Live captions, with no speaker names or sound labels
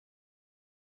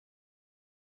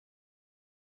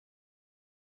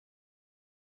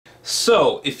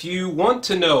So, if you want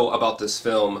to know about this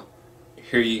film,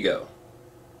 here you go.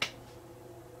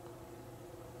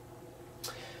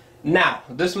 Now,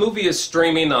 this movie is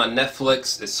streaming on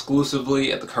Netflix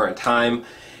exclusively at the current time,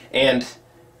 and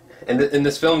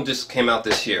this film just came out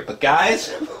this year. But guys,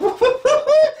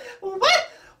 what?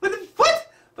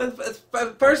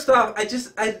 But first off,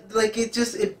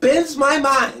 it bends my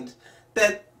mind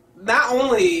that not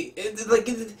only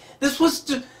this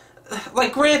was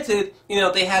like, granted,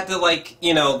 they had to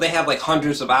they have like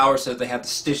hundreds of hours that they have to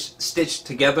stitch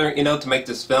together, to make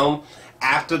this film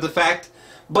after the fact.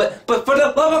 But for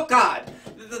the love of God,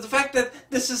 the fact that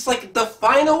this is like the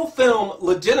final film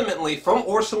legitimately from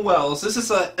Orson Welles. This is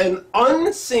an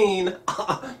unseen,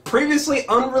 previously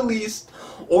unreleased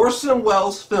Orson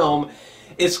Welles film.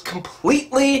 Is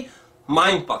completely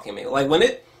mind-fucking me. Like when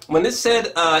it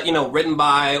said written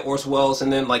by Orson Welles,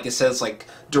 and then like it says like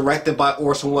directed by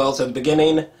Orson Welles at the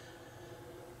beginning.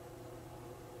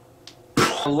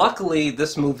 Luckily,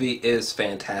 this movie is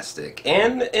fantastic,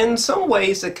 and in some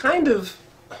ways it kind of,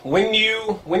 when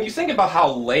you think about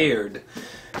how layered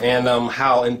and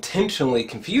how intentionally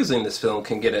confusing this film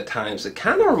can get at times, it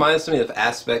kind of reminds me of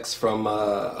aspects from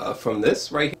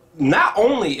this right here. Not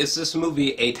only is this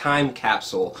movie a time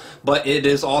capsule, but it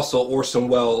is also Orson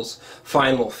Welles'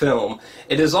 final film.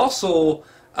 It is also,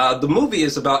 the movie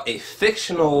is about a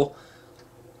fictional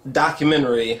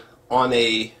documentary on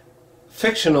a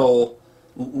fictional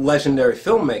legendary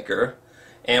filmmaker,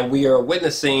 and we are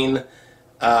witnessing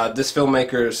this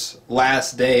filmmaker's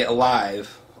last day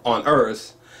alive on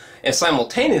Earth, and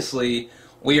simultaneously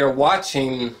we are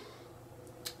watching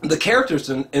the characters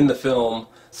in the film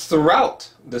throughout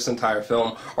this entire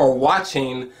film are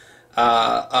watching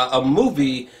a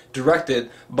movie directed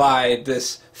by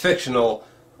this fictional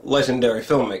legendary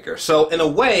filmmaker. So in a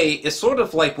way, it's sort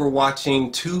of like we're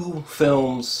watching two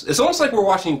films. It's almost like we're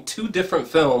watching two different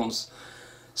films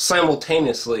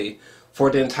simultaneously for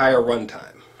the entire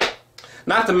runtime.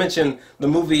 Not to mention, the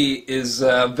movie is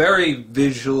very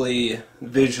visually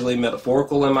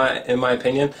metaphorical in my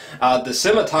opinion. The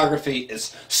cinematography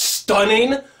is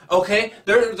stunning. Okay,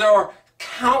 there are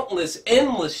countless,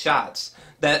 endless shots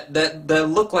that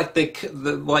look like they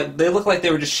look like they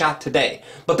were just shot today,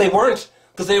 but they weren't,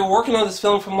 because they were working on this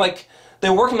film in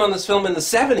the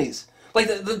 70s.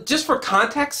 Like, just for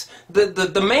context,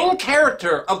 the main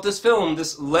character of this film,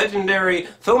 this legendary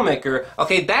filmmaker,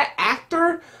 okay, that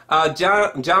actor,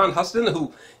 John Huston,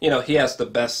 who, he has the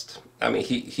best. I mean,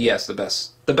 he has the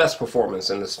best performance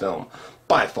in this film.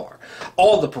 By far.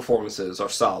 All the performances are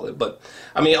solid, but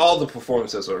I mean, all the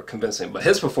performances are convincing, but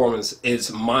his performance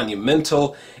is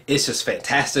monumental. It's just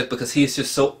fantastic because he's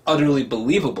just so utterly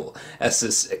believable as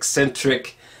this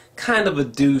eccentric, kind of a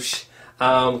douche,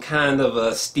 kind of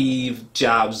a Steve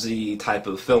Jobsy type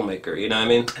of filmmaker, you know what I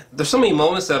mean? There's so many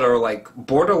moments that are like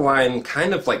borderline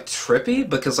kind of like trippy,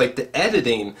 because like the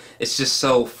editing is just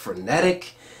so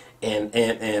frenetic. And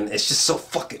it's just so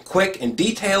fucking quick, and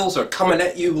details are coming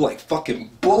at you like fucking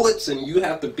bullets, and you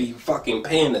have to be fucking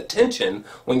paying attention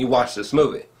when you watch this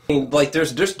movie. I mean, like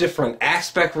there's different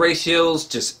aspect ratios,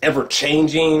 just ever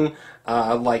changing,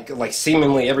 like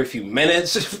seemingly every few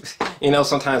minutes.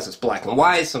 Sometimes it's black and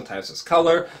white, sometimes it's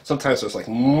color, sometimes there's like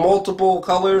multiple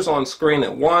colors on screen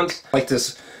at once. Like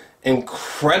this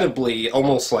incredibly,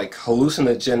 almost like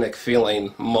hallucinogenic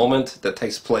feeling moment that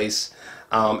takes place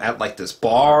at like this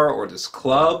bar or this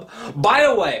club. By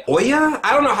the way, Oja,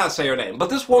 I don't know how to say her name, but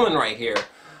this woman right here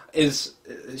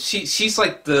she's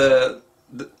like the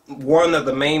one of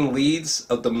the main leads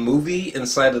of the movie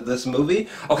inside of this movie.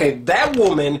 Okay, that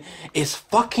woman is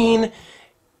fucking,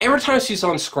 every time she's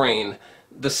on screen,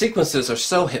 the sequences are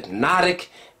so hypnotic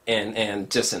and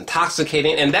just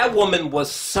intoxicating, and this woman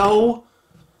was so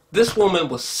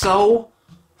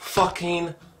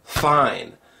fucking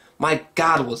fine. My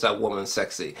God, was that woman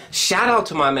sexy. Shout out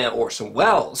to my man Orson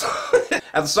Welles.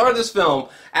 At the start of this film,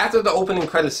 after the opening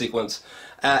credit sequence,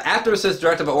 after it says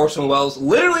directed by Orson Welles,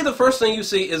 literally the first thing you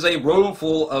see is a room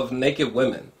full of naked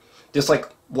women, just like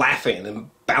laughing and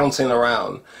bouncing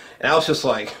around. And I was just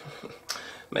like,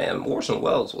 man, Orson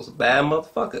Welles was a bad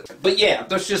motherfucker. But yeah,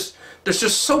 there's just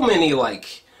so many,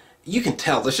 like, you can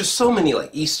tell, there's just so many like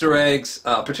Easter eggs,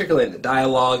 particularly in the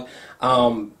dialogue.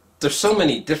 There's so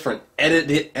many different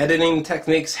editing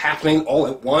techniques happening all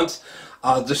at once.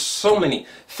 There's so many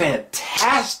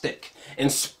fantastic,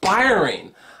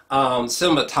 inspiring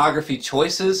cinematography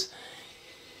choices.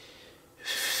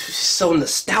 It's so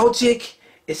nostalgic.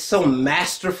 It's so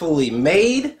masterfully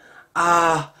made.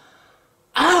 But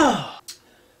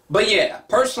yeah,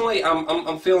 personally,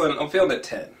 I'm feeling a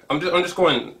 10. I'm just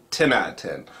going 10 out of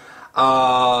 10.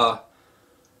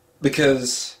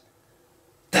 Because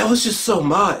that was just so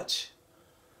much.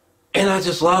 And I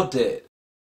just loved it.